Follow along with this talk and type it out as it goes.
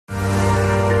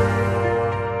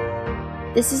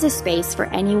This is a space for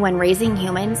anyone raising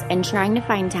humans and trying to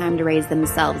find time to raise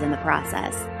themselves in the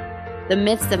process. The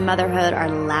myths of motherhood are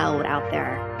loud out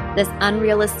there. This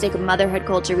unrealistic motherhood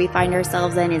culture we find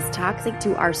ourselves in is toxic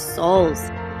to our souls.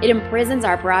 It imprisons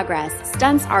our progress,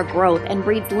 stunts our growth, and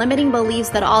breeds limiting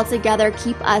beliefs that altogether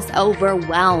keep us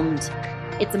overwhelmed.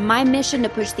 It's my mission to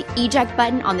push the eject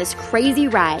button on this crazy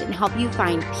ride and help you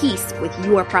find peace with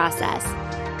your process.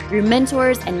 Through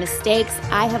mentors and mistakes,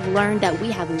 I have learned that we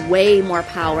have way more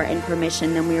power and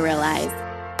permission than we realize.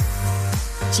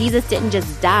 Jesus didn't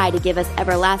just die to give us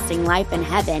everlasting life in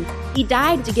heaven. He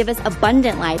died to give us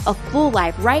abundant life, a full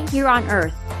life right here on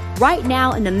earth, right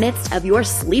now in the midst of your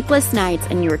sleepless nights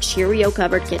and your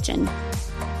Cheerio-covered kitchen.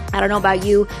 I don't know about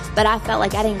you, but I felt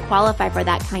like I didn't qualify for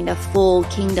that kind of full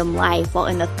kingdom life while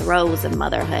in the throes of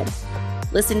motherhood.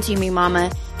 Listen to me, mama.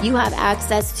 You have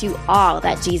access to all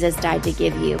that Jesus died to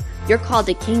give you. You're called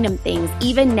to kingdom things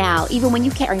even now, even when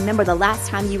you can't remember the last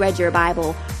time you read your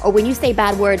Bible or when you say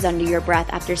bad words under your breath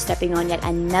after stepping on yet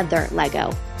another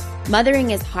Lego.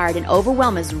 Mothering is hard and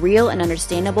overwhelm is real and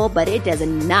understandable, but it does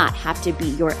not have to be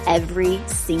your every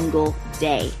single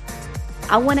day.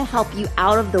 I want to help you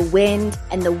out of the wind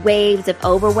and the waves of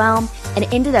overwhelm and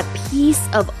into the peace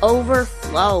of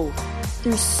overflow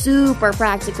through super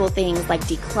practical things like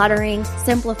decluttering,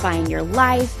 simplifying your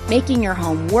life, making your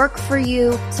home work for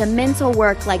you, to mental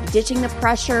work like ditching the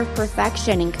pressure of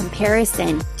perfection and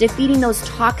comparison, defeating those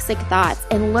toxic thoughts,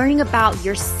 and learning about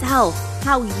yourself,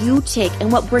 how you tick,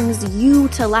 and what brings you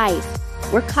to life.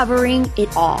 We're covering it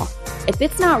all. If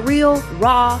it's not real,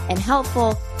 raw, and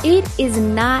helpful, it is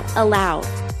not allowed.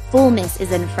 Fullness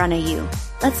is in front of you.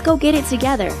 Let's go get it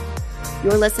together.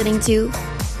 You're listening to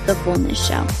The Fullness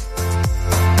Show.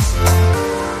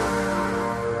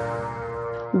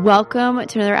 Welcome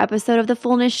to another episode of The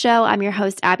Fullness Show. I'm your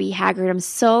host, Abby Haggard. I'm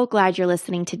so glad you're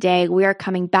listening today. We are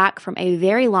coming back from a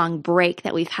very long break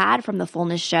that we've had from The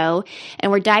Fullness Show, and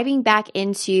we're diving back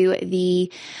into the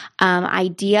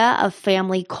idea of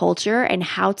family culture and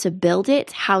how to build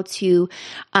it, how to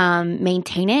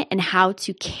maintain it, and how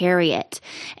to carry it.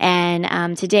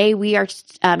 And today we are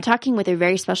talking with a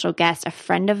very special guest, a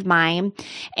friend of mine,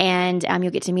 and you'll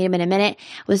get to meet him in a minute.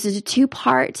 This is a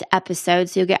two-part episode,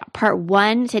 so you'll get part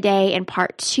one today and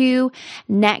part two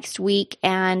next week.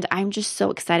 And I'm just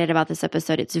so excited about this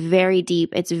episode. It's very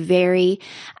deep. It's very,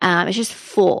 it's just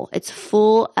full. It's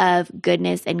full of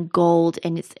goodness and gold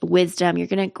and it's wisdom. You're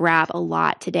going to grab a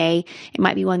lot today. It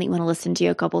might be one that you want to listen to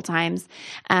a couple times.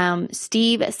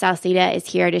 Steve Sauceda is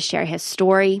here to share his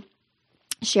story,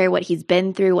 share what he's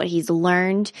been through, what he's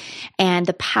learned, and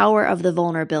the power of the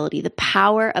vulnerability, the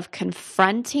power of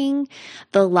confronting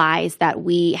the lies that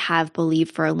we have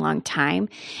believed for a long time,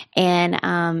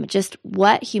 and just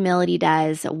what humility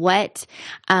does, what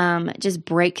just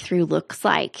breakthrough looks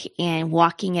like, and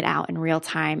walking it out in real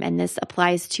time. And this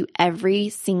applies to every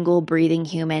single breathing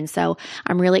human. So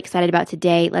I'm really excited about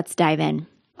today. Let's dive in.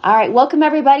 All right, welcome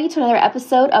everybody to another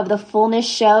episode of The Fullness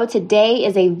Show. Today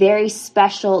is a very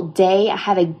special day. I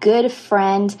have a good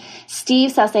friend, Steve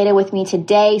Sauceda, with me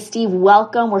today. Steve,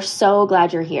 welcome. We're so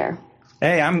glad you're here.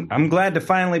 Hey, I'm glad to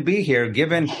finally be here.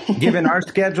 Given our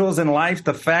schedules in life,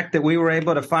 the fact that we were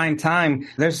able to find time,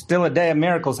 there's still a day of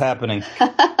miracles happening.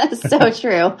 So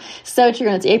true. So true.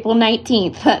 It's April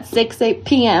 19th at 8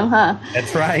 p.m., huh?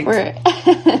 That's right.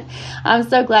 I'm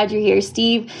so glad you're here.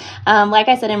 Steve, like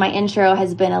I said in my intro,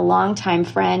 has been a longtime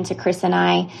friend to Chris and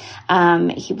I.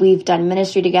 We've done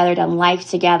ministry together, done life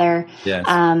together. Yes.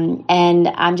 And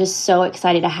I'm just so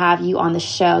excited to have you on the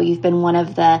show. You've been one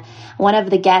of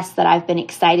the guests that I've been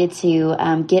excited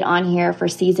to get on here for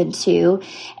season 2.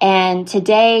 And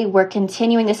today we're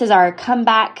continuing. This is our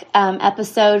comeback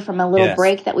episode from a little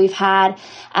break that we've had.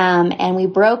 And we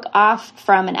broke off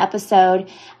from an episode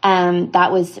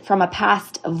that was from a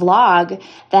past vlog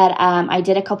that I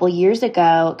did a couple years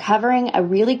ago, covering a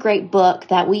really great book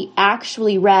that we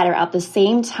actually read at the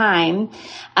same time,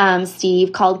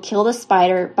 Steve, called Kill the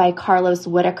Spider by Carlos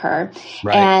Whitaker.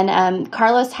 Right. And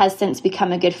Carlos has since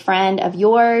become a good friend of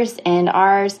yours and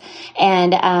ours.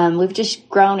 And we've just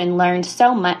grown and learned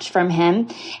so much from him.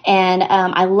 And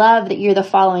I love that you're the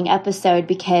following episode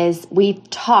because we've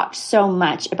talked so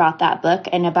much about that book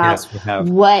and about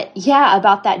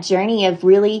about that journey of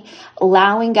really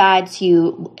allowing God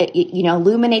to,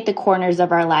 illuminate the corners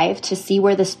of our life to see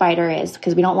where the spider is,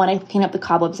 because we don't want to clean up the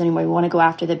cobwebs anymore. We want to go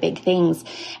after the big things.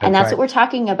 And that's what we're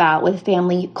talking about with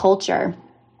family culture.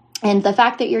 And the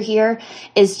fact that you're here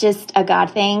is just a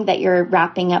God thing, that you're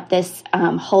wrapping up this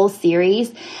whole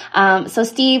series. So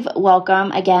Steve,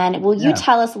 welcome again. Will you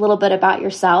tell us a little bit about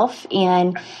yourself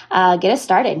and get us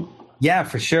started? Yeah,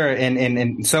 for sure.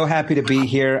 And so happy to be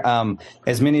here.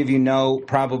 As many of you know,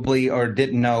 probably, or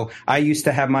didn't know, I used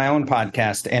to have my own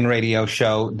podcast and radio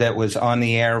show that was on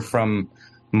the air from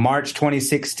March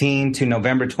 2016 to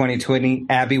November 2020.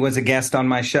 Abby was a guest on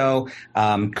my show.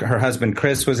 Her husband,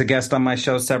 Chris, was a guest on my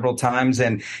show several times.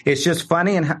 And it's just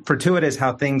funny and fortuitous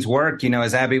how things work. You know,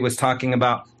 as Abby was talking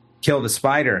about Kill the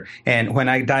Spider. And when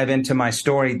I dive into my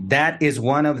story, that is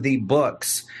one of the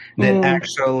books that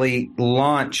actually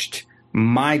launched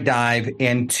my dive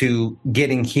into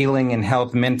getting healing and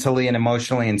health mentally and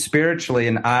emotionally and spiritually.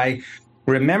 And I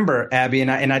remember, Abby,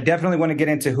 and I definitely want to get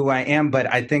into who I am,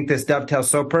 but I think this dovetails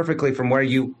so perfectly from where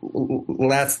you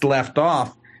last left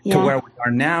off to where we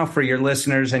are now for your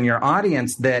listeners and your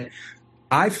audience, that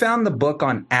I found the book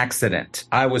on accident.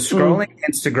 I was scrolling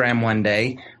Instagram one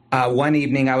day. One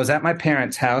evening, I was at my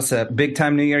parents' house, a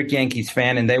big-time New York Yankees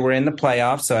fan, and they were in the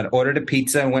playoffs. So I'd ordered a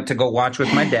pizza and went to go watch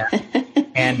with my dad.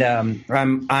 And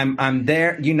I'm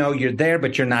there. You know, you're there,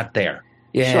 but you're not there.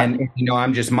 And you know,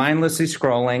 I'm just mindlessly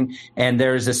scrolling. And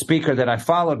there's a speaker that I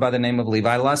followed by the name of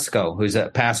Levi Lusko, who's a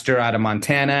pastor out of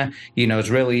Montana. You know,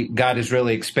 God has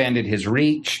really expanded his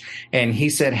reach. And he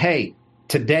said, "Hey,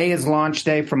 today is launch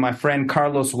day for my friend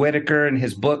Carlos Whitaker and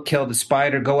his book, Kill the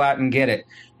Spider. Go out and get it."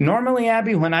 Normally,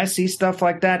 Abby, when I see stuff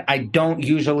like that, I don't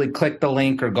usually click the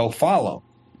link or go follow.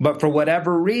 But for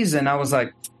whatever reason, I was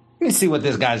like, let me see what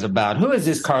this guy's about. Who is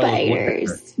this Carlos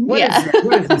Whitaker?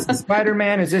 What is this? A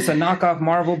Spider-Man? Is this a knockoff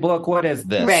Marvel book? What is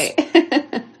this?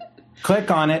 Right. Click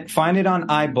on it, find it on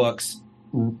iBooks,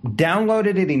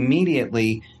 downloaded it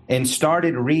immediately, and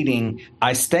started reading.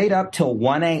 I stayed up till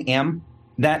 1 a.m.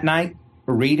 that night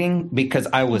reading because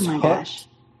I was hooked.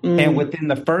 And within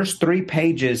the first 3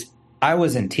 pages, I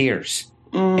was in tears.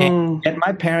 And at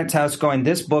my parents' house going,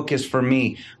 this book is for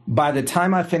me. By the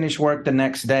time I finished work the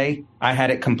next day, I had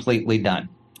it completely done.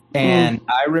 And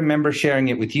I remember sharing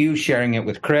it with you, sharing it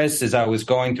with Chris as I was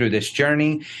going through this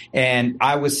journey. And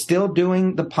I was still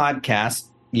doing the podcast.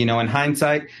 You know, in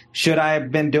hindsight, should I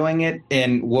have been doing it?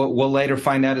 And we'll later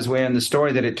find out as we end the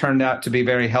story that it turned out to be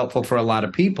very helpful for a lot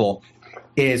of people.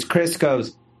 Is Chris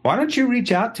goes, why don't you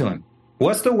reach out to him?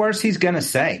 What's the worst he's going to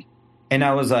say? And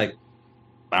I was like,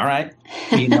 all right,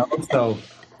 you know, so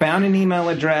found an email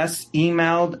address,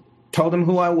 emailed, told him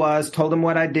who I was, told him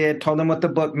what I did, told him what the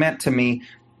book meant to me.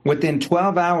 Within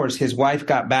 12 hours, his wife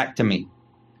got back to me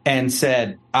and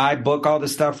said, I book all the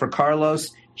stuff for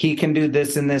Carlos. He can do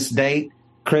this and this date.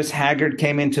 Chris Haggard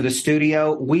came into the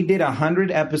studio. We did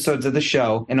 100 episodes of the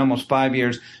show in almost 5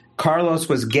 years. Carlos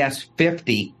was guest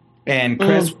 50. And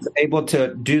Chris was able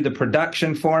to do the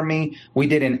production for me. We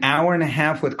did an hour and a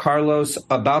half with Carlos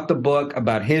about the book,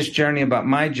 about his journey, about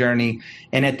my journey.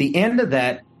 And at the end of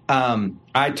that,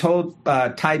 I told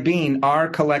Ty Bean, our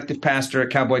collective pastor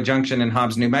at Cowboy Junction in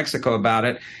Hobbs, New Mexico, about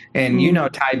it. And you know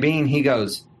Ty Bean, he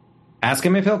goes, ask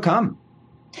him if he'll come.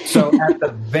 So at the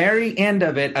very end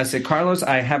of it, I said, Carlos,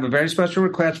 I have a very special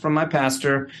request from my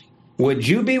pastor. Would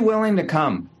you be willing to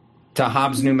come to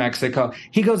Hobbs, New Mexico?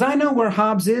 He goes, I know where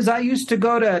Hobbs is. I used to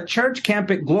go to church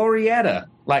camp at Glorieta,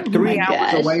 like 3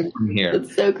 hours away from here.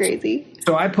 That's so crazy.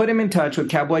 So I put him in touch with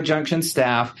Cowboy Junction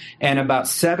staff, and about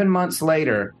 7 months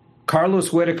later,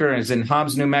 Carlos Whitaker is in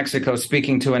Hobbs, New Mexico,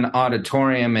 speaking to an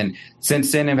auditorium, and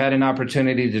since then I've had an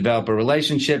opportunity to develop a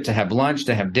relationship, to have lunch,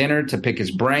 to have dinner, to pick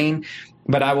his brain.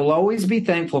 But I will always be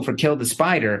thankful for Kill the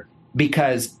Spider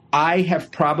because I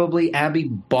have probably, Abby,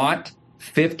 bought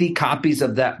 50 copies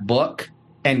of that book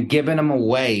and given them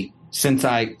away since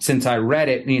I read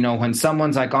it. You know, when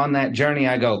someone's like on that journey,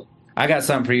 I go, I got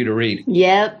something for you to read.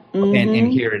 Yep.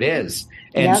 And here it is.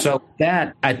 And so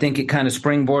that, I think it kind of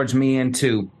springboards me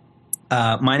into,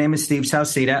 my name is Steve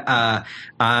Sauceda.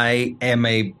 I am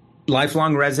a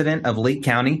lifelong resident of Lee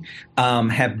County,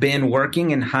 have been working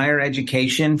in higher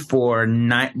education for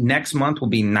next month will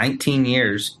be 19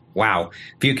 years. Wow,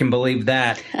 if you can believe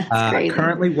that.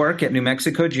 Currently work at New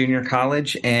Mexico Junior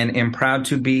College and am proud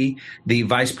to be the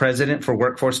Vice President for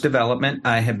Workforce Development.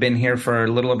 I have been here for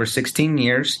a little over 16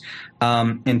 years.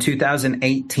 In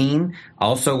 2018,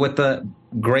 also with the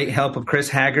great help of Chris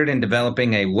Haggard in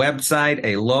developing a website,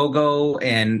 a logo,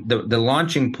 and the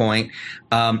launching point,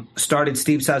 started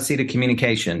Steve Sauceda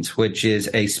Communications, which is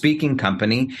a speaking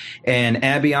company. And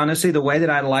Abby, honestly, the way that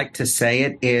I like to say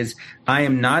it is I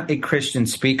am not a Christian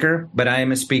speaker, but I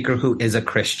am a speaker who is a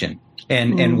Christian.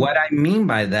 And what I mean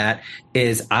by that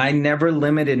is I never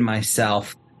limited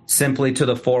myself simply to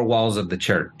the four walls of the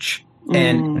church.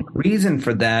 And the reason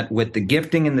for that, with the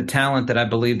gifting and the talent that I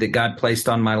believe that God placed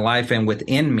on my life and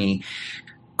within me,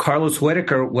 Carlos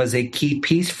Whitaker was a key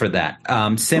piece for that.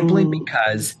 Simply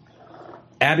because,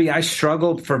 Abby, I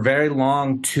struggled for very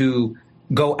long to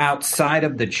go outside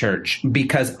of the church,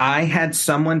 because I had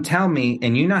someone tell me,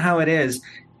 and you know how it is,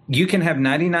 you can have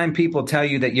 99 people tell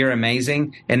you that you're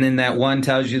amazing, and then that one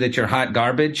tells you that you're hot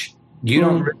garbage. You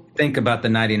don't really think about the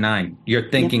 99. You're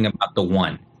thinking about the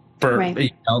one.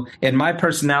 And my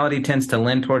personality tends to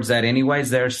lend towards that anyways.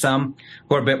 There are some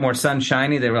who are a bit more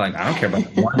sunshiny. They were like, I don't care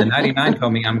about the one. The 99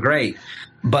 told me I'm great.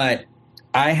 But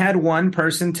I had one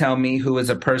person tell me, who is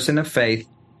a person of faith,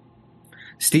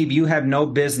 Steve, you have no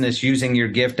business using your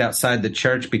gift outside the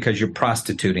church because you're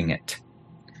prostituting it.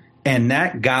 And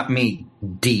that got me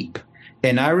deep.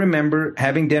 And I remember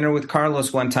having dinner with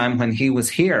Carlos one time when he was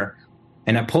here,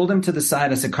 and I pulled him to the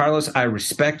side. I said, Carlos, I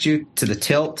respect you to the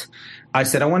tilt. I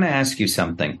said, I want to ask you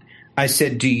something. I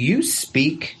said, do you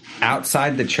speak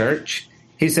outside the church?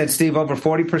 He said, Steve, over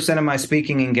 40% of my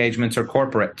speaking engagements are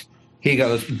corporate. He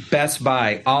goes, Best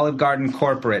Buy, Olive Garden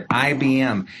corporate,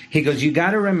 IBM. He goes, you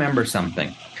got to remember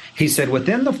something. He said,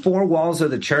 within the four walls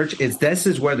of the church, this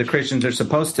is where the Christians are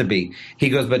supposed to be. He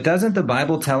goes, but doesn't the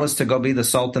Bible tell us to go be the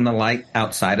salt and the light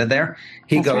outside of there?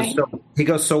 He goes,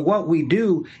 so what we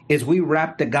do is we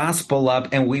wrap the gospel up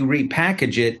and we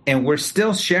repackage it, and we're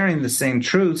still sharing the same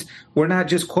truths. We're not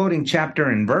just quoting chapter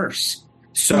and verse.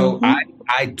 So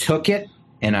I took it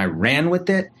and I ran with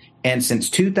it. And since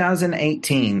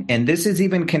 2018, and this is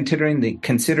even considering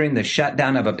the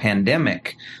shutdown of a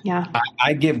pandemic,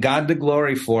 I give God the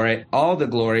glory for it, all the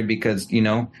glory, because,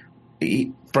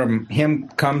 from him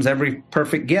comes every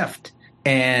perfect gift.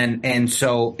 And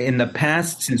so in the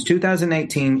past, since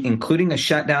 2018, including a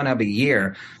shutdown of a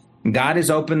year, God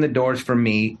has opened the doors for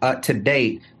me to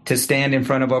date to stand in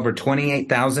front of over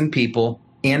 28,000 people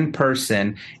in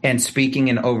person and speaking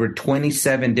in over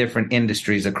 27 different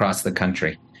industries across the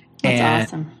country.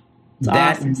 That's awesome.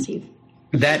 That's awesome, Steve.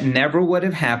 That never would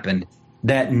have happened.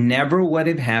 That never would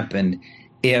have happened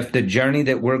if the journey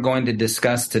that we're going to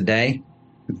discuss today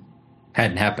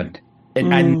hadn't happened.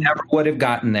 And I never would have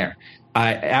gotten there.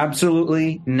 I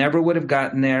absolutely never would have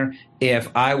gotten there if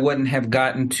I wouldn't have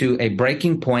gotten to a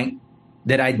breaking point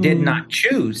that I did not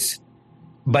choose.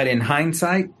 But in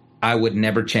hindsight, I would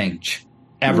never change,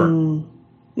 ever.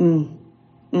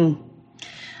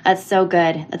 That's so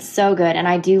good. That's so good. And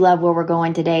I do love where we're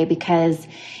going today, because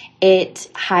it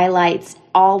highlights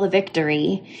all the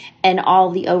victory and all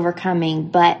the overcoming,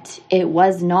 but it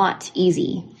was not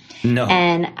easy. No.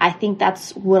 And I think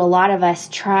that's what a lot of us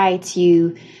try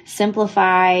to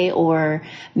simplify or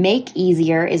make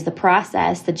easier, is the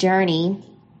process, the journey.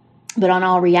 But on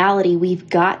all reality, we've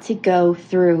got to go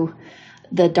through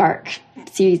the dark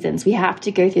seasons. We have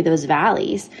to go through those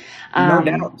valleys. No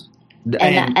doubt.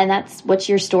 And that's what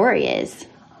your story is.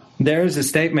 There's a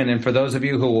statement, and for those of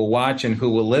you who will watch and who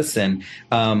will listen,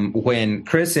 when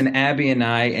Chris and Abby and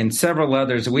I and several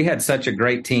others, we had such a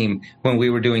great team when we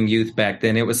were doing youth back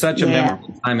then. It was such a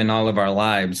memorable time in all of our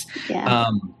lives. Yeah.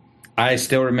 I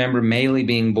still remember Maylee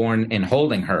being born and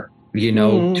holding her,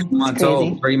 2 months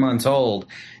old, 3 months old.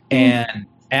 And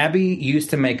Abby used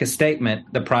to make a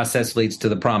statement, the process leads to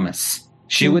the promise.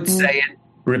 She would say it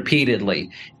repeatedly,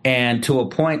 and to a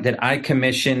point that I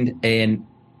commissioned a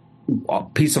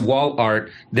piece of wall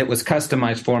art that was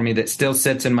customized for me that still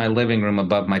sits in my living room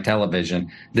above my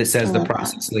television that says the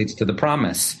process leads to the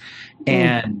promise.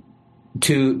 And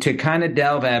to kind of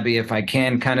delve, Abby, if I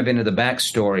can, kind of into the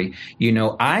backstory,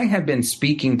 I have been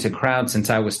speaking to crowds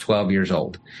since I was 12 years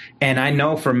old. And I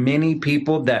know for many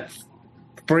people that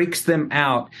freaks them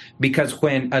out, because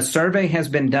when a survey has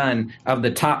been done of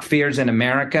the top fears in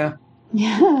America,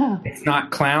 it's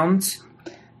not clowns.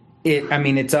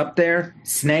 It's up there.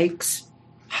 Snakes,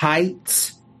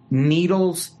 heights,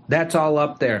 needles, that's all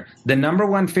up there. The number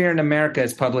one fear in America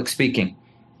is public speaking.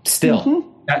 Still.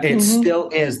 It still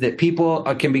is, that people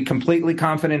can be completely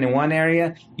confident in one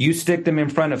area. You stick them in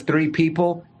front of 3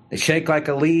 people, they shake like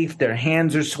a leaf, their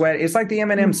hands are sweaty. It's like the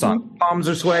Eminem song. Palms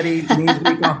are sweaty, knees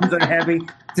weak, arms are heavy.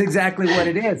 It's exactly what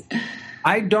it is.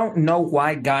 I don't know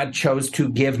why God chose to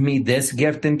give me this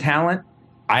gift and talent.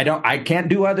 I can't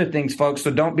do other things, folks, so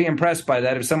don't be impressed by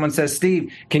that. If someone says,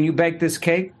 Steve, can you bake this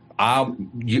cake?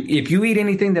 If you eat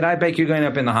anything that I bake, you're going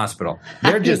up in the hospital.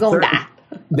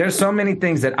 There's so many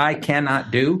things that I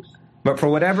cannot do, but for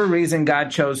whatever reason, God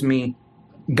chose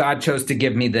to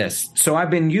give me this. So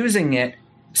I've been using it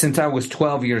since I was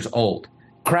 12 years old.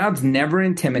 Crowds never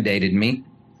intimidated me.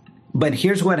 But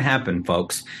here's what happened,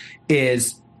 folks,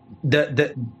 is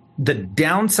the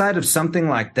downside of something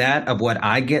like that, of what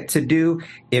I get to do,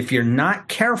 if you're not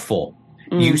careful,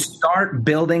 you start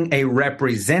building a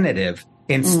representative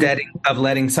instead of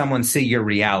letting someone see your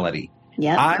reality.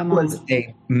 Yep, I was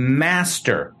a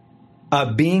master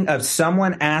of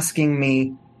someone asking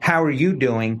me, how are you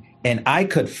doing? and I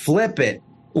could flip it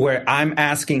where I'm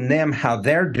asking them how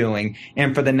they're doing.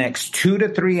 And for the next 2 to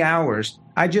 3 hours,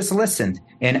 I just listened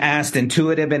and asked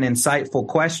intuitive and insightful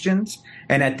questions.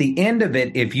 And at the end of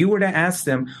it, if you were to ask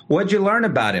them, what'd you learn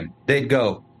about him? They'd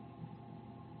go,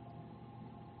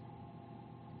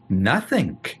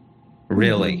 nothing,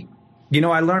 really.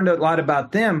 I learned a lot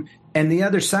about them. And the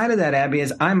other side of that, Abby,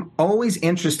 is I'm always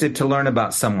interested to learn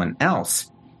about someone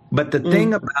else. But the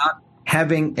thing about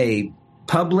having a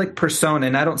public persona,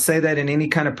 and I don't say that in any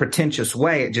kind of pretentious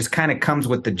way, it just kind of comes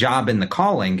with the job and the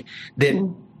calling,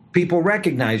 that people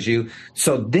recognize you.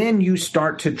 So then you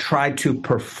start to try to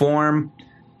perform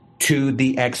to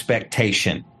the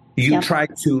expectation. You try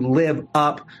to live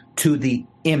up to the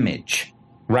image,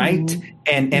 right?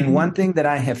 And one thing that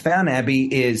I have found,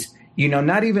 Abby, is,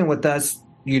 not even with us,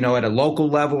 at a local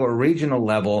level or regional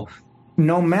level,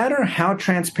 no matter how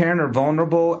transparent or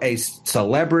vulnerable a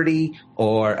celebrity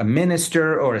or a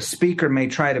minister or a speaker may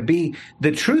try to be,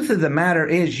 the truth of the matter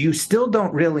is you still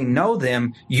don't really know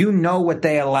them. You know what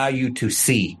they allow you to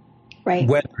see, right?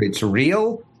 Whether it's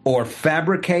real or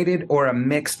fabricated or a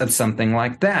mix of something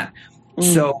like that.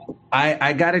 So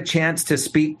I got a chance to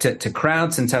speak to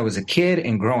crowds since I was a kid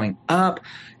and growing up.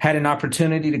 Had an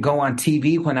opportunity to go on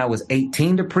TV when I was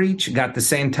 18 to preach. Got the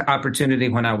same opportunity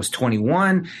when I was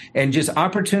 21, and just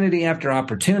opportunity after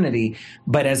opportunity.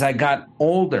 But as I got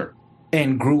older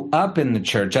and grew up in the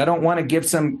church, I don't want to give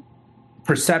some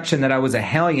perception that I was a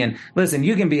hellion. Listen,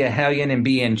 you can be a hellion and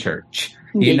be in church.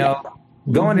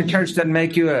 Going to church doesn't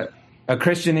make you a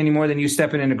Christian any more than you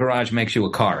stepping in the garage makes you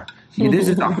a car. This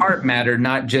is a heart matter,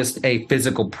 not just a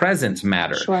physical presence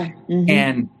matter. Sure.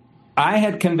 And I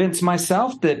had convinced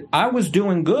myself that I was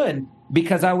doing good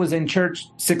because I was in church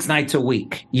 6 nights a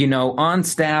week, on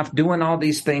staff, doing all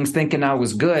these things, thinking I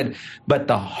was good. But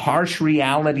the harsh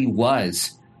reality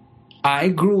was I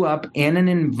grew up in an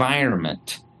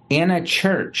environment, in a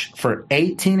church for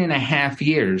 18 and a half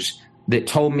years that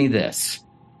told me this: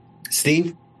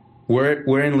 Steve,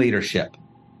 we're in leadership.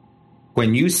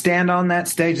 When you stand on that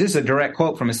stage, this is a direct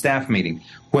quote from a staff meeting.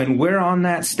 When we're on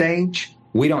that stage,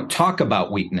 we don't talk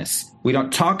about weakness. We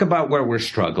don't talk about where we're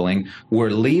struggling. We're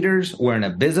leaders. We're in a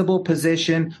visible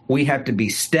position. We have to be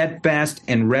steadfast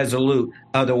and resolute.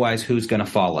 Otherwise, who's going to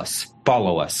follow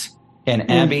us?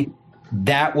 And Abby,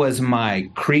 that was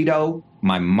my credo,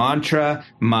 my mantra,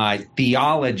 my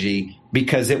theology,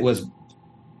 because it was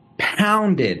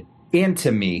pounded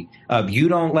into me of you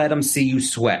don't let them see you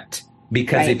sweat.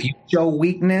 Because if you show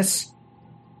weakness,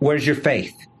 where's your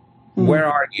faith? Where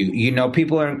are you?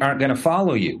 People aren't going to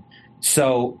follow you.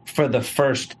 So for the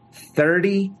first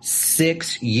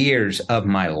 36 years of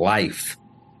my life,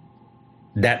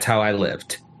 that's how I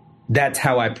lived. That's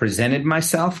how I presented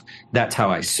myself. That's how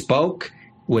I spoke.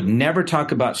 Would never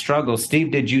talk about struggle.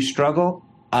 Steve, did you struggle?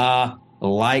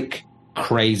 Like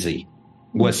crazy.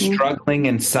 Was struggling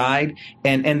inside.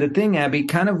 And the thing, Abby,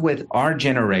 kind of with our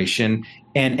generation,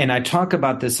 and I talk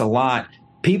about this a lot,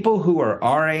 people who are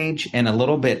our age and a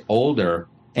little bit older,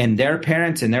 and their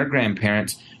parents and their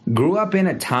grandparents grew up in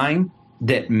a time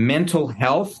that mental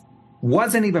health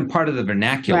wasn't even part of the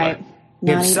vernacular. Right.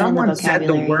 If someone said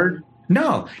the word,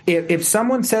 if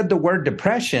someone said the word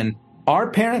depression, our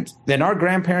parents and our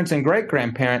grandparents and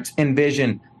great-grandparents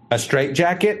envision a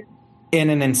straitjacket in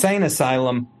an insane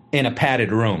asylum in a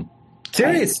padded room.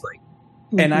 Seriously.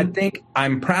 And I think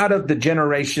I'm proud of the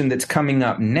generation that's coming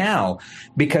up now,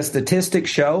 because statistics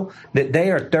show that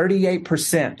they are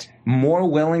 38% more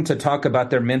willing to talk about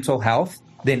their mental health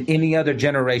than any other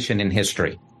generation in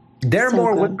history. They're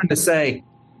more willing to say,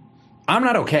 I'm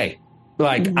not okay.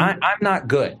 I'm not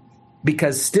good.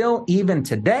 Because still, even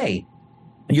today,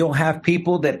 you'll have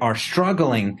people that are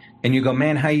struggling and you go,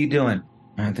 man, how you doing?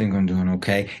 I think I'm doing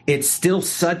okay. It's still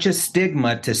such a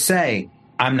stigma to say,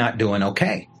 I'm not doing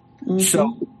okay.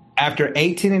 So after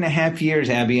 18 and a half years,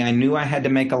 Abby, I knew I had to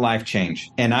make a life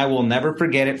change. And I will never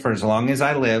forget it for as long as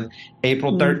I live.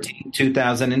 April 13,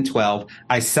 2012,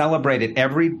 I celebrated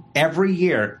every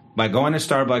year by going to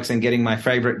Starbucks and getting my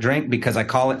favorite drink because I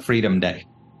call it Freedom Day.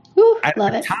 At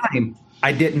the time,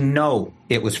 I didn't know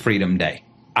it was Freedom Day.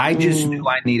 I just knew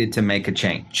I needed to make a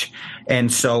change.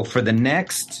 And so for the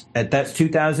next, that's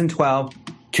 2012,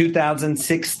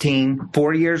 2016,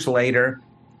 4 years later,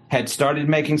 had started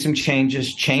making some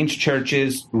changes, changed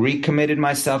churches, recommitted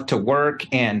myself to work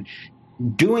and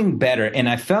doing better. And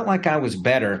I felt like I was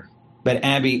better. But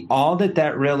Abby, all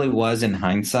that really was in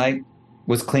hindsight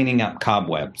was cleaning up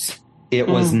cobwebs. It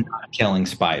was not killing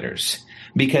spiders.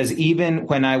 Because even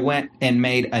when I went and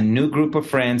made a new group of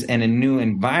friends and a new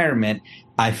environment,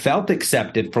 I felt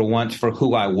accepted for once for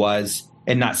who I was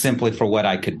and not simply for what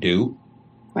I could do.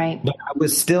 Right. But I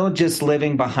was still just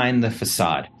living behind the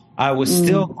facade. I was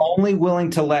still only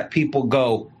willing to let people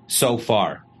go so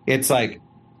far. It's like,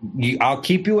 I'll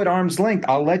keep you at arm's length.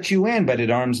 I'll let you in, but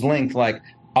at arm's length, like,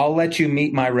 I'll let you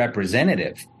meet my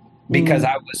representative, because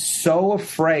I was so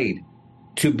afraid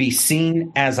to be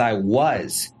seen as I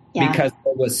was, because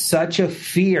there was such a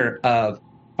fear of,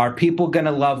 are people going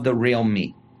to love the real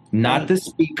me? Not the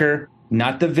speaker,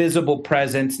 not the visible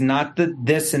presence, not the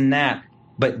this and that,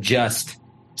 but just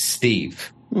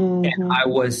Steve. And I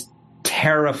was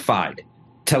terrified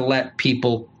to let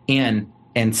people in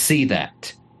and see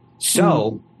that.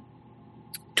 So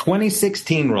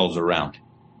 2016 rolls around.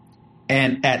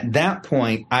 And at that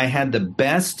point, I had the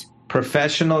best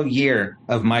professional year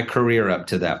of my career up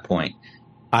to that point.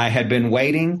 I had been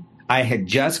waiting. I had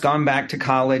just gone back to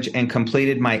college and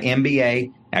completed my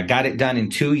MBA. I got it done in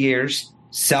 2 years,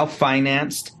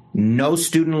 self-financed, no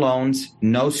student loans,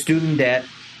 no student debt,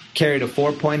 carried a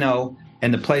 4.0,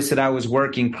 and the place that I was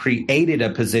working created a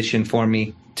position for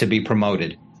me to be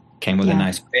promoted. Came with a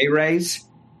nice pay raise.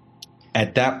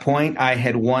 At that point, I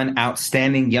had won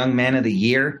Outstanding Young Man of the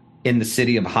Year in the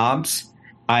city of Hobbs.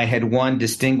 I had won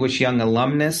Distinguished Young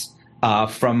Alumnus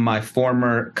from my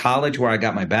former college where I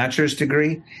got my bachelor's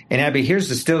degree. And Abby,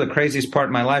 here's still the craziest part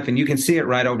of my life, and you can see it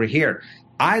right over here.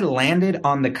 I landed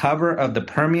on the cover of the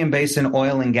Permian Basin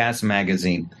Oil and Gas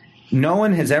magazine. No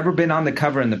one has ever been on the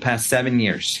cover in the past 7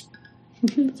 years.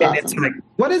 And it's like,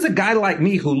 what is a guy like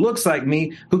me who looks like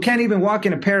me, who can't even walk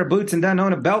in a pair of boots and doesn't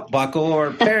own a belt buckle or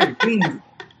a pair of jeans,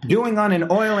 doing on an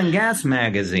oil and gas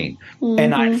magazine?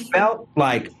 And I felt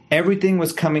like everything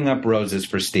was coming up roses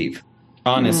for Steve,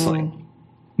 honestly,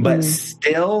 but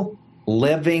still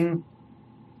living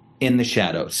in the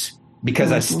shadows,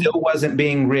 because I still wasn't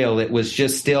being real. It was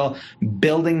just still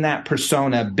building that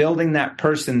persona, building that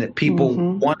person that people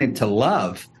wanted to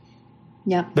love.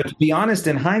 Yeah. But to be honest,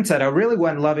 in hindsight, I really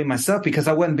wasn't loving myself because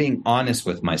I wasn't being honest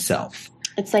with myself.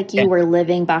 It's like you were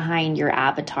living behind your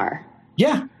avatar.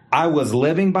 Yeah, I was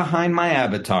living behind my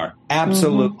avatar.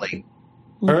 Absolutely.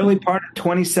 Early part of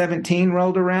 2017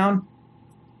 rolled around.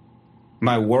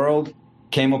 My world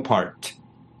came apart.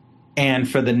 And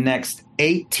for the next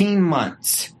 18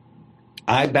 months,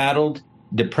 I battled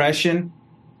depression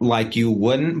like you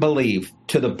wouldn't believe,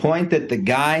 to the point that the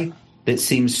guy that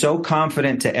seemed so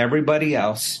confident to everybody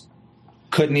else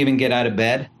couldn't even get out of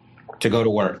bed to go to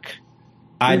work.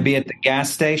 I'd be at the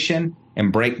gas station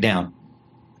and break down.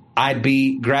 I'd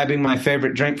be grabbing my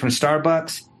favorite drink from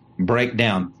Starbucks, break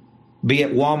down. Be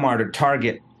at Walmart or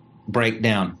Target, break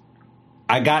down.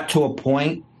 I got to a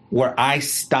point where I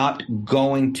stopped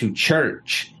going to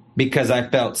church because I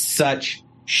felt such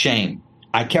shame.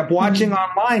 I kept watching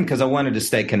online because I wanted to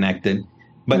stay connected.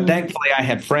 But thankfully, I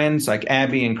had friends like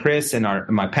Abby and Chris and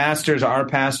our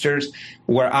pastors,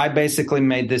 where I basically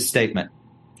made this statement.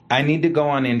 I need to go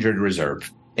on injured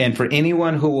reserve. And for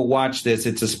anyone who will watch this,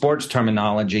 it's a sports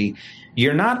terminology.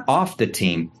 You're not off the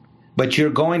team, but you're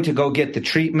going to go get the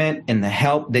treatment and the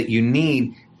help that you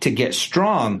need to get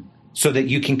strong so that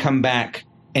you can come back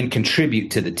and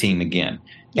contribute to the team again.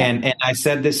 Yeah. And I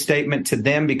said this statement to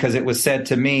them because it was said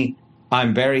to me,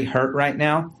 I'm very hurt right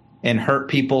now, and hurt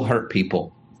people hurt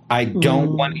people. I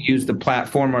don't want to use the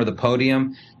platform or the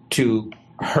podium to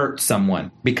hurt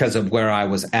someone because of where I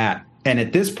was at. And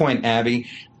at this point, Abby,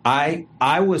 I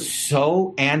was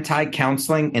so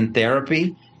anti-counseling and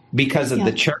therapy because of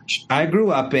the church I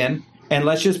grew up in. And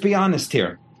let's just be honest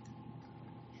here.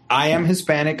 I am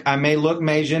Hispanic. I may look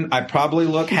Asian. I probably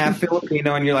look half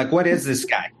Filipino. And you're like, what is this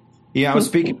guy? You know, I was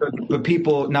speaking to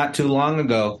people not too long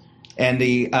ago, and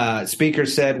the speaker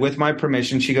said, with my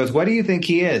permission, she goes, what do you think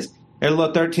he is? There's a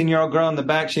little 13-year-old girl in the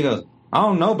back. She goes, I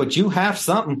don't know, but you have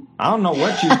something. I don't know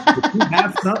what but you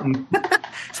have something.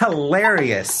 It's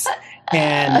hilarious.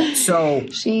 And so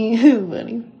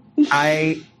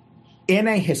in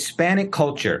a Hispanic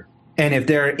culture, and if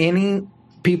there are any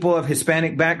people of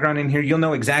Hispanic background in here, you'll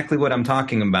know exactly what I'm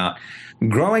talking about.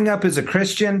 Growing up as a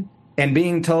Christian and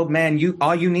being told, man,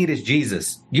 all you need is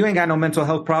Jesus. You ain't got no mental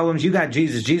health problems. You got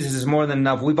Jesus. Jesus is more than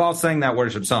enough. We've all sang that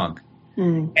worship song.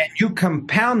 And you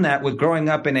compound that with growing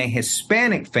up in a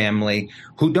Hispanic family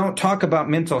who don't talk about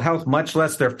mental health, much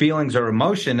less their feelings or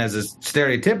emotion as is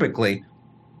stereotypically.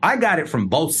 I got it from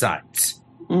both sides,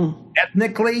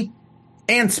 ethnically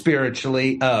and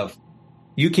spiritually, of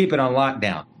you keep it on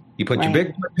lockdown. You put your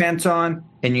big boy pants on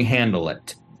and you handle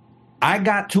it. I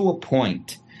got to a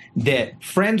point that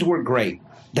friends were great.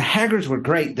 The Haggards were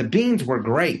great. The Beans were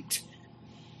great.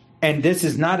 And this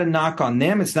is not a knock on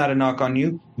them. It's not a knock on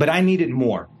you. But I needed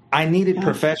more. I needed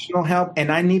professional help.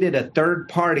 And I needed a third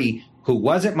party who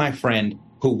wasn't my friend,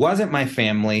 who wasn't my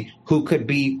family, who could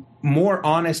be more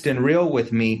honest and real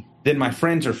with me than my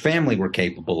friends or family were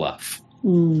capable of.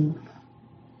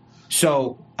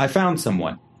 So I found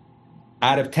someone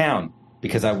out of town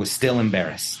because I was still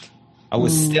embarrassed. I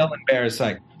was still embarrassed.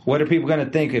 Like, what are people going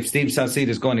to think if Steve Sauceda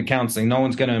is going to counseling? No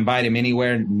one's going to invite him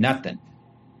anywhere, nothing.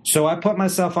 So I put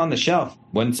myself on the shelf.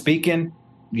 Wasn't speaking,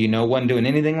 wasn't doing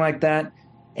anything like that.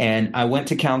 And I went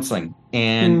to counseling.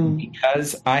 And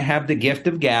because I have the gift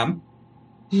of gab,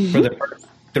 for the first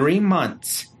 3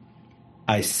 months,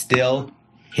 I still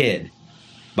hid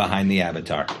behind the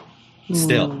avatar.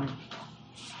 Still.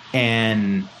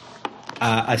 And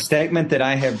a statement that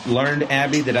I have learned,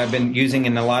 Abby, that I've been using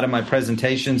in a lot of my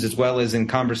presentations as well as in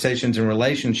conversations and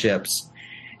relationships,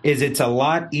 is it's a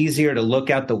lot easier to look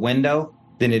out the window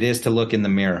than it is to look in the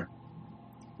mirror.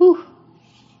 Whew.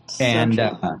 And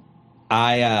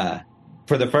I,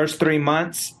 for the first 3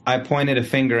 months, I pointed a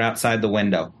finger outside the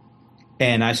window.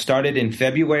 And I started in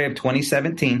February of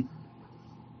 2017.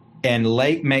 And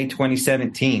late May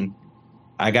 2017,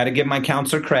 I got to give my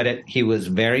counselor credit. He was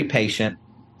very patient.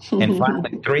 And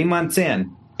finally, 3 months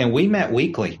in, and we met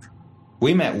weekly.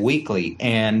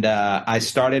 And I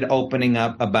started opening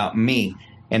up about me.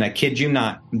 And I kid you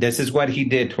not, this is what he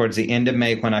did towards the end of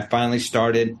May when I finally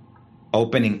started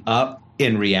opening up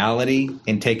in reality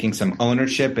and taking some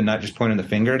ownership and not just pointing the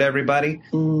finger at everybody.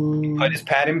 He put his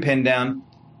pad and pen down.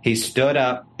 He stood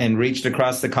up and reached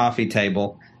across the coffee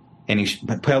table, and he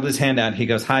held his hand out. He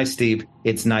goes, "Hi, Steve.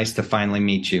 It's nice to finally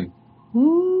meet you."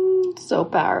 So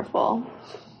powerful.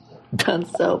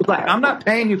 That's so powerful. Like, I'm not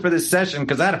paying you for this session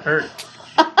because that hurt.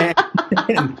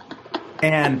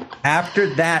 and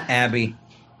after that, Abby,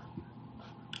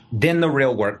 then the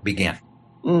real work began.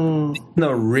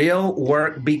 The real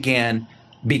work began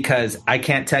because I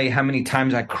can't tell you how many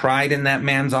times I cried in that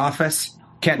man's office.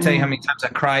 Can't tell you how many times I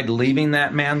cried leaving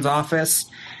that man's office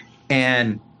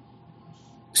and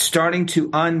starting to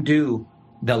undo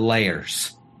the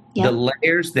layers, the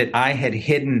layers that I had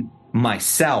hidden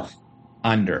myself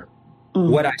under.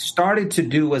 What I started to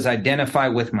do was identify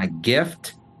with my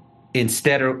gift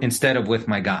instead of with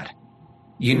my God,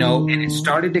 and it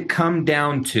started to come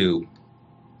down to,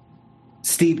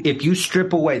 Steve, if you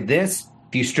strip away this,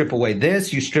 if you strip away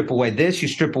this, you strip away this, you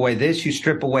strip away this, you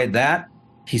strip away that,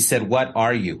 he said, what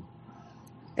are you?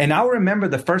 And I'll remember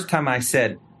the first time I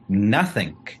said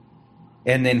nothing.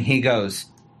 And then he goes,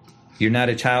 you're not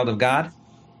a child of God?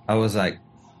 I was like,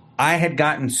 I had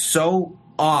gotten so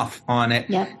off on it.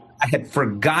 Yep. I had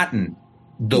forgotten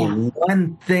the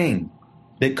one thing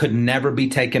that could never be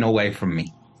taken away from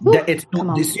me. It's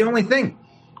the only thing.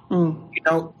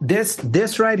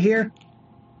 This right here,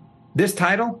 this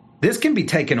title, this can be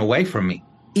taken away from me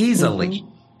easily.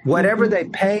 Whatever they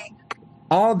pay,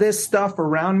 all this stuff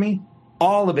around me,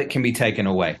 all of it can be taken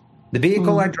away. The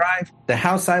vehicle I drive, the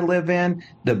house I live in,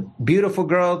 the beautiful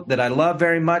girl that I love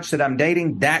very much that I'm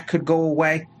dating, that could go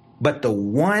away. But the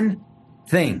one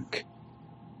thing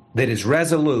that is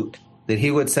resolute that he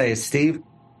would say is, Steve,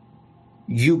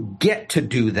 you get to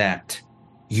do that.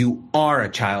 You are a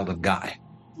child of God.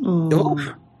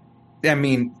 I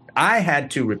mean, I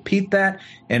had to repeat that.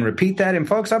 And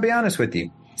folks, I'll be honest with you.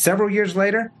 Several years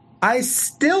later, I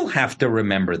still have to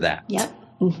remember that. Yep.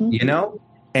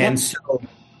 And so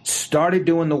started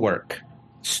doing the work,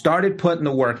 started putting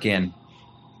the work in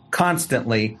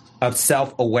constantly of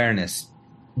self-awareness,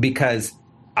 because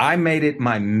I made it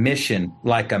my mission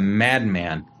like a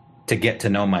madman to get to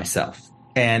know myself.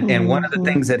 And one of the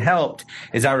things that helped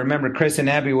is I remember Chris and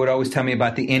Abby would always tell me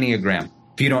about the Enneagram.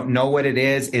 If you don't know what it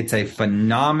is, it's a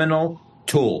phenomenal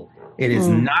tool. It is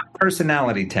not a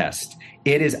personality test.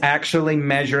 It is actually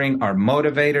measuring our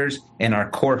motivators and our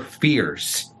core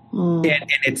fears. And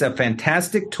it's a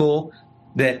fantastic tool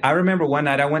that I remember one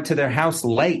night I went to their house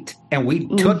late and we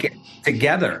took it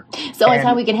together. So only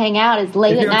time we can hang out is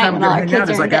late at night when all our kids are in bed.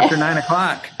 It's like after 9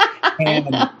 o'clock.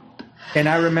 And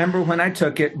I remember when I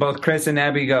took it, both Chris and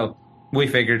Abby go, we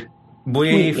figured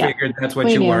that's what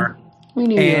you were. We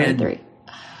knew you were 3.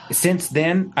 Since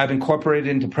then, I've incorporated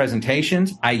it into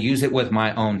presentations. I use it with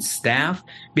my own staff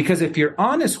because if you're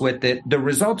honest with it, the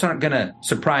results aren't going to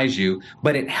surprise you,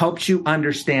 but it helps you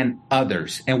understand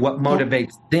others and what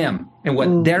motivates them and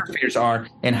what their fears are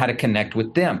and how to connect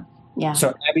with them. Yeah.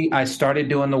 So, Abby, I started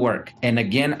doing the work. And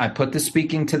again, I put the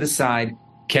speaking to the side,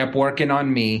 kept working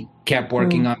on me.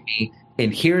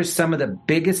 And here's some of the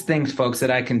biggest things, folks, that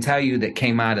I can tell you that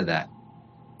came out of that.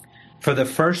 For the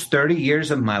first 30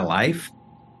 years of my life,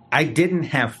 I didn't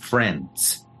have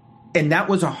friends. And that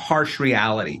was a harsh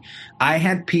reality. I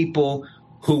had people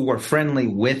who were friendly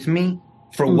with me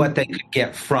for what they could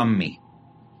get from me.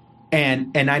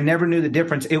 And I never knew the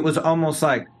difference. It was almost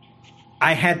like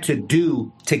I had to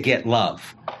do to get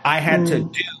love. I had to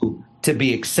do to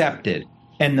be accepted.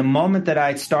 And the moment that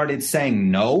I started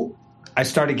saying no, I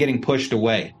started getting pushed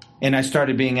away. And I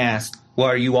started being asked, well,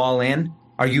 are you all in?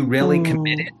 Are you really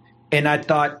committed? And I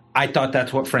thought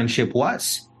that's what friendship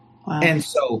was. Wow. And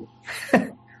so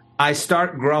I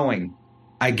start growing.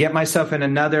 I get myself in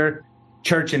another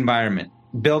church environment,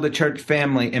 build a church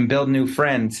family, and build new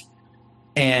friends.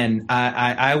 And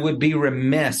I would be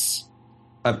remiss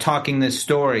of talking this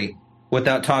story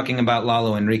without talking about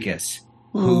Lalo Enriquez,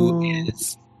 who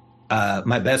is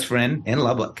my best friend in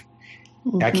Lubbock.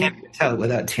 I can't even tell it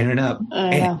without tearing up.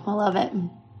 I love it.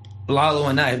 Lalo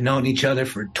and I have known each other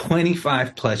for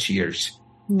 25 plus years.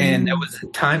 And there was a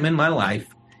time in my life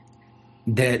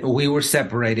that we were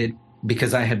separated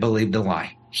because I had believed a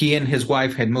lie. He and his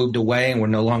wife had moved away and were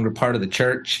no longer part of the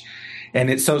church. And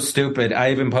it's so stupid.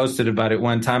 I even posted about it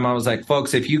one time. I was like,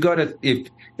 folks, if you go to,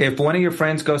 if one of your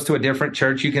friends goes to a different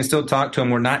church, you can still talk to them.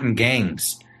 We're not in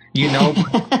gangs, you know?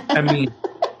 I mean,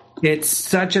 it's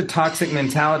such a toxic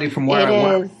mentality from where I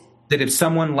work that if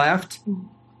someone left,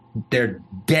 they're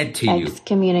dead to you.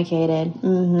 Excommunicated.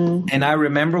 Mm-hmm. And I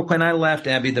remember when I left,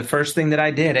 Abby, the first thing that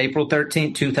I did, April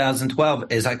 13th,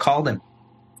 2012, is I called him.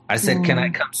 I said, can I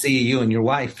come see you and your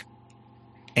wife?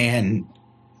 And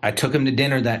I took him to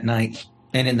dinner that night.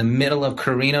 And in the middle of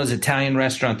Carino's Italian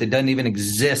restaurant that doesn't even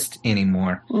exist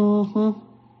anymore,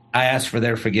 I asked for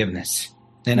their forgiveness.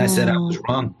 And I said I was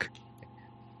wrong.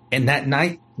 And that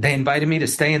night, they invited me to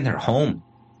stay in their home,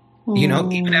 you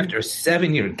know, even after a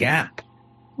 7-year gap.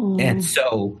 And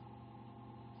so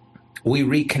we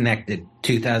reconnected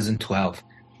 2012.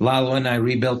 Lalo and I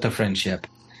rebuilt the friendship.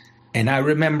 And I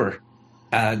remember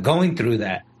going through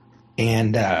that.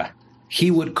 And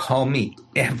he would call me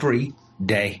every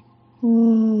day.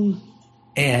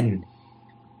 And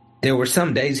there were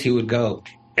some days he would go,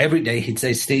 every day he'd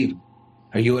say, Steve,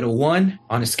 are you at a 1?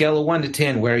 On a scale of 1 to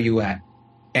 10, where are you at?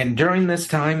 And during this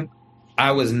time,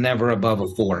 I was never above a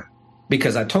 4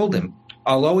 because I told him,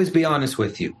 I'll always be honest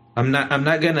with you. I'm not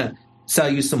going to sell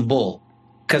you some bull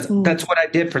because that's what I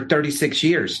did for 36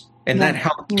 years. And that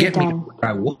helped get me to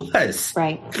where I was.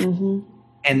 Right. Mm-hmm.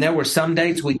 And there were some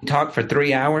days we talked for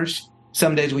 3 hours.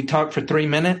 Some days we talked for 3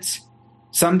 minutes.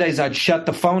 Some days I'd shut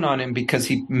the phone on him because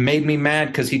he made me mad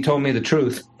because he told me the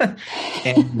truth.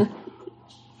 And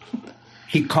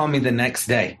he'd call me the next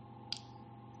day.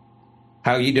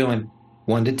 How are you doing?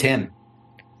 1 to 10.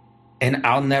 And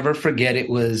I'll never forget, it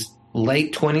was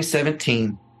late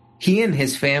 2017. He and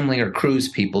his family are cruise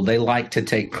people. They like to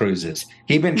take cruises.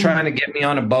 He'd been trying to get me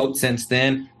on a boat since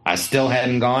then. I still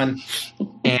hadn't gone.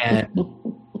 And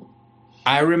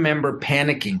I remember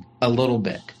panicking a little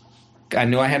bit. I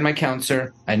knew I had my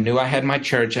counselor. I knew I had my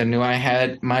church. I knew I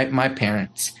had my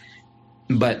parents.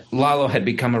 But Lalo had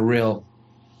become a real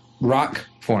rock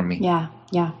for me. Yeah,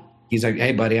 yeah. He's like,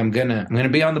 hey, buddy, I'm gonna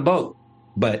be on the boat,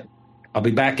 but I'll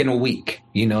be back in a week.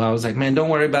 You know, I was like, man, don't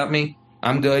worry about me.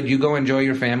 I'm good. You go enjoy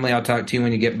your family. I'll talk to you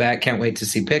when you get back. Can't wait to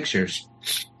see pictures.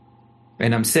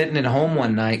 And I'm sitting at home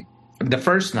one night, the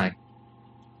first night.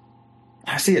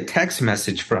 I see a text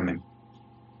message from him.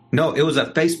 No, it was a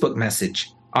Facebook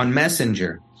message on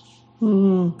Messenger.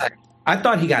 I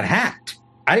thought he got hacked.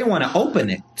 I didn't want to open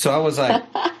it. So I was like,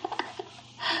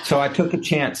 so I took a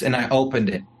chance and I opened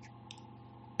it.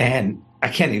 And I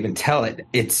can't even tell it.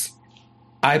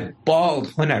 I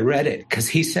bawled when I read it because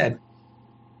he said,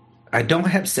 I don't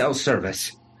have cell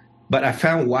service, but I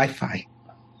found Wi-Fi.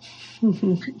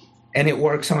 And it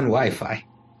works on Wi-Fi.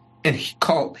 And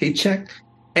he checked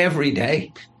every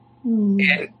day.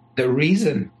 And the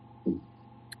reason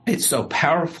it's so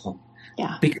powerful,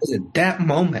 because at that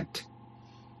moment,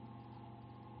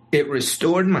 it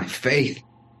restored my faith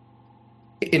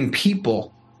in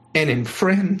people and in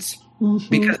friends.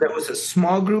 Because there was a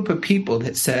small group of people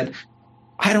that said,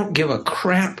 I don't give a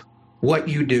crap what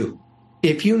you do.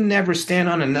 If you never stand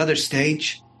on another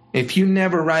stage, if you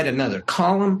never write another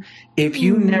column, if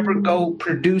you never go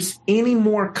produce any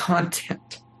more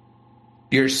content,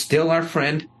 you're still our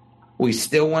friend. We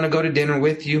still want to go to dinner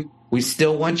with you. We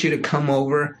still want you to come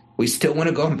over. We still want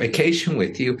to go on vacation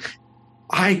with you.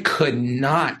 I could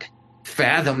not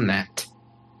fathom that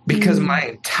because my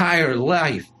entire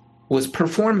life was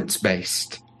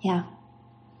performance-based. Yeah.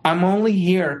 I'm only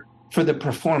here for the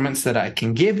performance that I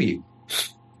can give you.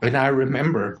 And I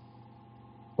remember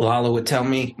Lalo would tell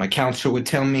me, my counselor would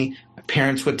tell me, my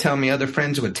parents would tell me, other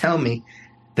friends would tell me,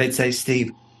 they'd say,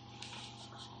 Steve,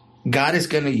 God is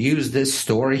going to use this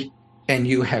story and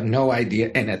you have no idea.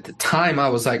 And at the time I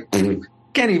was like,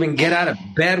 can't even get out of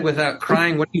bed without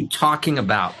crying. What are you talking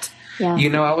about? Yeah. You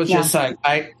know, I was just like,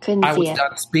 I was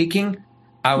done speaking.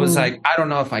 I was like, I don't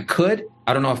know if I could.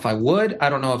 I don't know if I would. I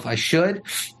don't know if I should.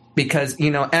 Because,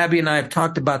 Abby and I have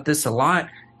talked about this a lot.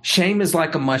 Shame is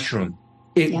like a mushroom.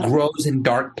 It grows in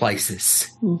dark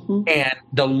places. And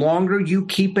the longer you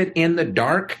keep it in the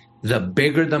dark, the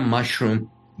bigger the mushroom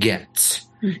gets.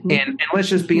 And let's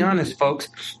just be honest, folks.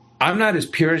 I'm not as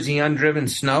pure as the undriven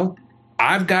snow.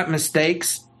 I've got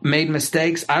mistakes, made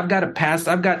mistakes. I've got a past.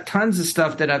 I've got tons of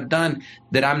stuff that I've done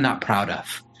that I'm not proud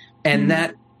of. And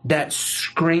that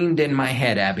screamed in my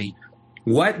head, Abby.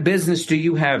 What business do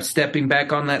you have stepping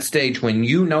back on that stage when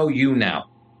you now?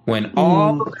 When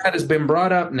all of that has been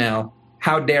brought up now,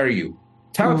 how dare you?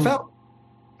 That's how it felt.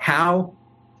 How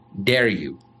dare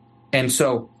you? And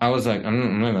so I was like,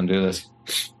 I'm not going to do this.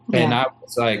 Yeah. And I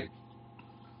was like,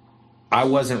 I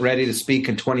wasn't ready to speak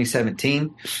in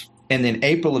 2017. And then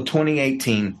April of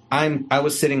 2018, I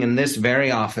was sitting in this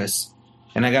very office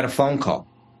and I got a phone call.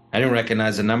 I didn't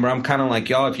recognize the number. I'm kind of like,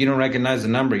 y'all, if you don't recognize the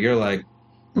number, you're like,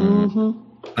 I'm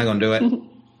not going to do it.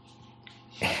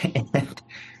 And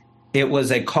it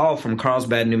was a call from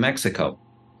Carlsbad, New Mexico.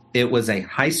 It was a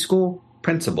high school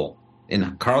principal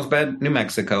in Carlsbad, New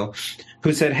Mexico,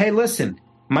 who said, hey, listen,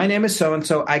 my name is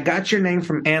so-and-so. I got your name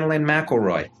from Ann Lynn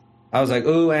McElroy. I was like,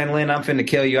 ooh, Ann Lynn, I'm finna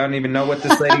kill you. I don't even know what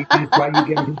this lady is. Why are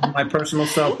you giving me my personal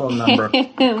cell phone number?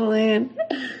 Ann Lynn.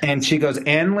 And she goes,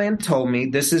 Ann Lynn told me,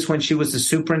 this is when she was the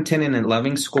superintendent in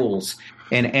Loving Schools,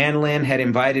 and Ann Lynn had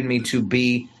invited me to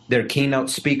be their keynote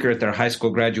speaker at their high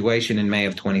school graduation in May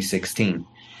of 2016.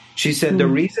 She said, the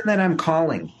reason that I'm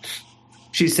calling,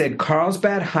 she said,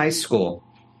 Carlsbad High School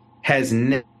has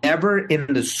never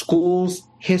in the school's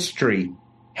history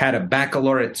had a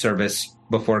baccalaureate service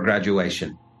before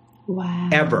graduation. Wow.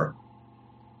 Ever.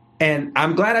 And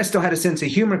I'm glad I still had a sense of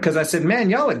humor because I said, man,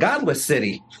 y'all a godless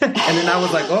city. And then I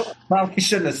was like, oh, probably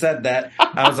shouldn't have said that.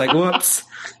 I was like, whoops.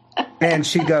 And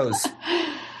she goes,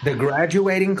 the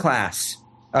graduating class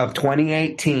of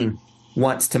 2018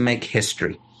 wants to make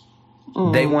history.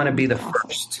 They want to be the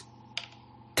first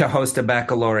to host a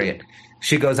baccalaureate.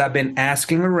 She goes, I've been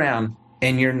asking around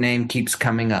and your name keeps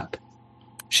coming up.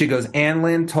 She goes, Ann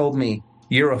Lynn told me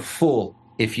you're a fool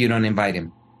if you don't invite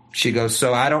him. She goes,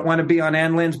 so I don't want to be on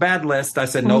Ann Lynn's bad list. I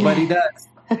said, nobody does.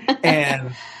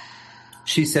 And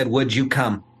she said, would you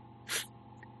come?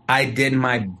 I did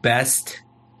my best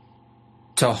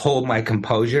to hold my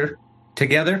composure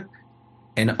together.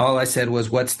 And all I said was,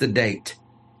 what's the date?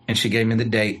 And she gave me the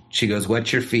date. She goes,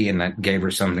 what's your fee? And I gave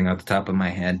her something off the top of my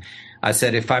head. I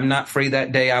said, if I'm not free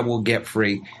that day, I will get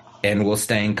free and we'll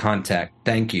stay in contact.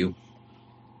 Thank you.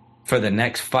 For the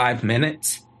next 5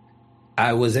 minutes,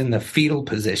 I was in the fetal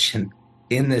position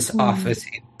in this office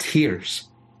in tears.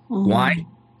 Why?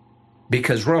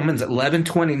 Because Romans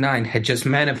 11:29 had just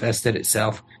manifested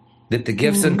itself that the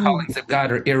gifts and callings of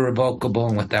God are irrevocable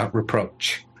and without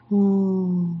reproach.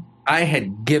 I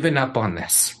had given up on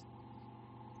this.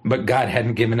 But God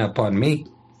hadn't given up on me.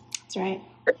 That's right.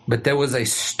 But there was a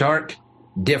stark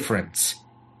difference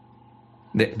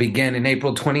that began in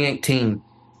April 2018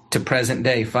 to present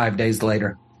day, 5 days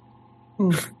later.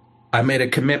 I made a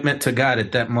commitment to God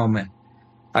at that moment.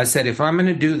 I said, if I'm going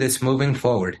to do this moving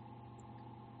forward,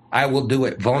 I will do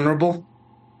it vulnerable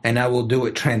and I will do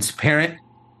it transparent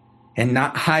and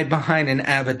not hide behind an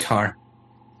avatar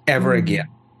ever again.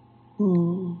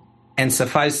 And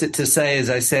suffice it to say, as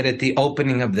I said at the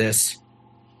opening of this,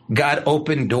 God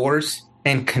opened doors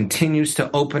and continues to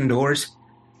open doors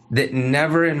that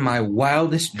never in my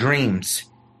wildest dreams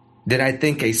did I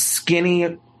think a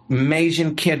skinny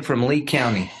Asian kid from Lee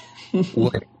County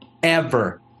would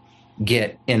ever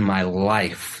get in my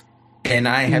life. And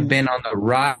I have been on the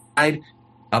ride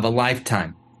of a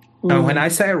lifetime. And when I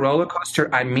say a roller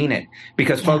coaster, I mean it.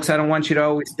 Because, folks, I don't want you to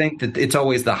always think that it's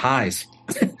always the highs.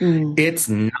 It's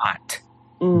not.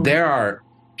 There are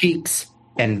peaks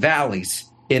and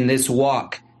valleys in this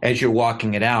walk as you're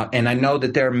walking it out. And I know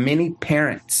that there are many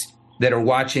parents that are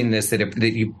watching this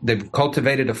they've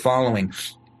cultivated a following.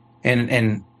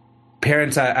 And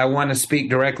parents, I want to speak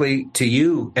directly to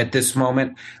you at this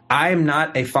moment. I am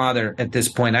not a father at this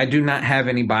point. I do not have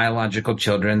any biological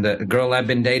children. The girl I've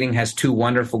been dating has 2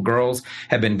 wonderful girls,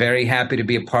 have been very happy to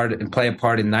be a part and play a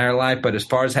part in their life. But as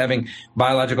far as having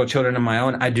biological children of my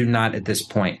own, I do not at this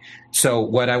point. So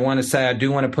what I want to say, I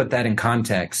do want to put that in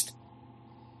context.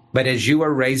 But as you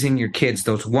are raising your kids,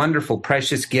 those wonderful,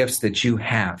 precious gifts that you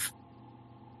have,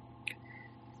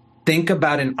 think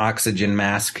about an oxygen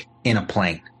mask in a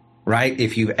plane. Right?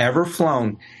 If you've ever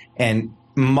flown, and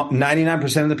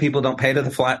 99% of the people don't pay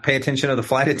attention to the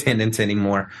flight attendants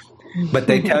anymore, but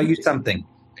they tell you something.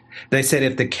 They said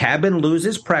if the cabin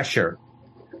loses pressure,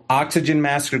 oxygen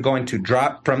masks are going to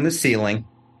drop from the ceiling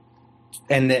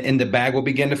and the bag will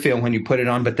begin to fill when you put it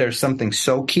on. But there's something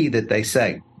so key that they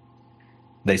say.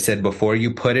 They said, before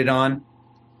you put it on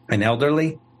an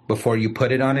elderly, before you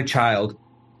put it on a child,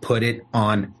 put it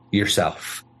on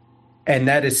yourself. And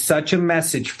that is such a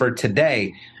message for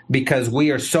today, because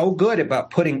we are so good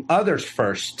about putting others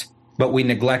first, but we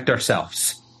neglect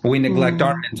ourselves. We neglect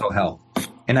our mental health.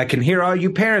 And I can hear all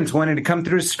you parents wanting to come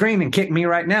through the screen and kick me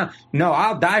right now. No,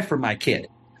 I'll die for my kid.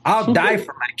 I'll die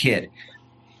for my kid.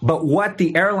 But what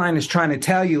the airline is trying to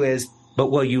tell you is, but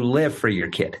will you live for your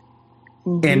kid?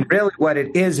 And really what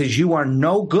it is you are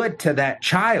no good to that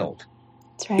child.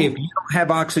 That's right. If you don't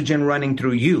have oxygen running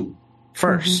through you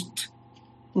first.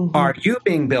 Are you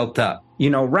being built up? You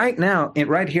know, right now,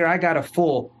 right here, I got a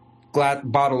full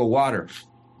bottle of water.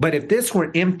 But if this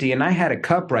were empty and I had a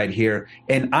cup right here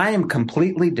and I am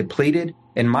completely depleted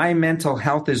and my mental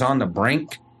health is on the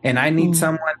brink and I need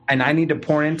someone and I need to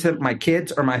pour into my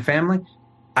kids or my family,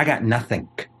 I got nothing.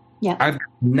 Yeah. I've got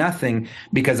nothing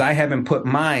because I haven't put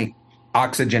my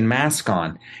oxygen mask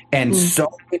on. And so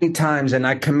many times, and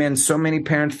I commend so many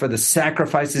parents for the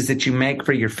sacrifices that you make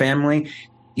for your family.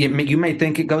 You may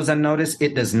think it goes unnoticed.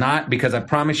 It does not, because I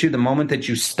promise you, the moment that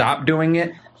you stop doing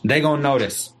it, they're going to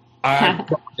notice. I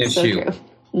promise you.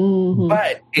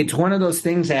 But it's one of those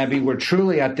things, Abby, where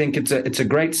truly I think it's a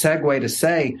great segue to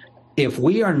say, if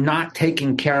we are not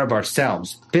taking care of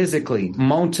ourselves physically,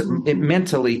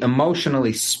 mentally,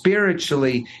 emotionally,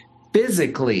 spiritually,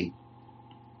 physically,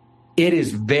 it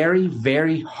is very,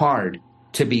 very hard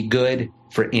to be good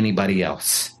for anybody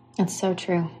else. That's so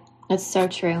true. That's so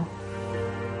true.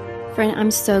 Friend,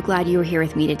 I'm so glad you were here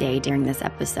with me today during this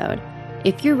episode.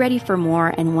 If you're ready for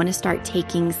more and want to start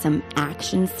taking some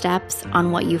action steps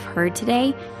on what you've heard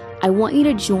today, I want you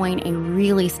to join a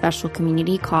really special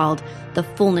community called the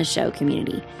Fullness Show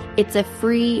Community. It's a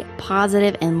free,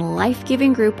 positive, and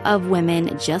life-giving group of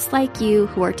women just like you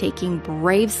who are taking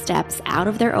brave steps out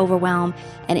of their overwhelm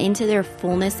and into their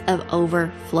fullness of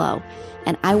overflow.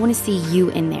 And I want to see you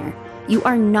in there. You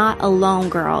are not alone,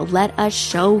 girl. Let us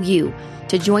show you.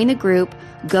 To join the group,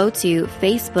 go to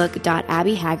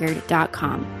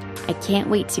facebook.abbyhaggard.com. I can't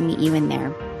wait to meet you in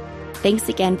there. Thanks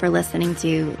again for listening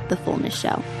to The Fullness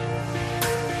Show.